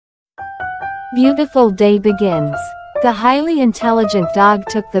Beautiful day begins. The highly intelligent dog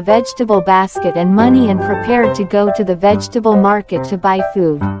took the vegetable basket and money and prepared to go to the vegetable market to buy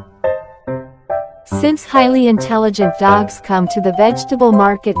food. Since highly intelligent dogs come to the vegetable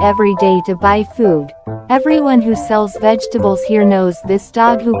market every day to buy food, everyone who sells vegetables here knows this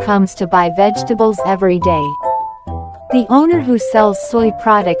dog who comes to buy vegetables every day. The owner who sells soy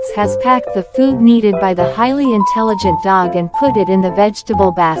products has packed the food needed by the highly intelligent dog and put it in the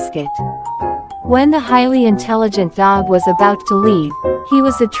vegetable basket. When the highly intelligent dog was about to leave, he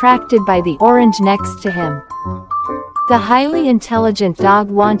was attracted by the orange next to him. The highly intelligent dog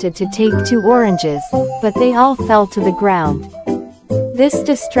wanted to take 2 oranges, but they all fell to the ground. This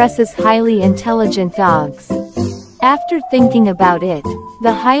distresses highly intelligent dogs. After thinking about it,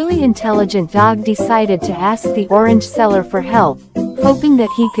 the highly intelligent dog decided to ask the orange seller for help, hoping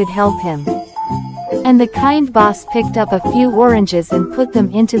that he could help him. And the kind boss picked up a few oranges and put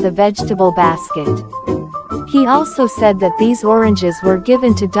them into the vegetable basket. He also said that these oranges were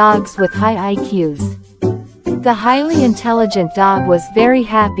given to dogs with high IQs. The highly intelligent dog was very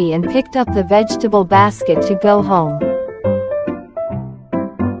happy and picked up the vegetable basket to go home.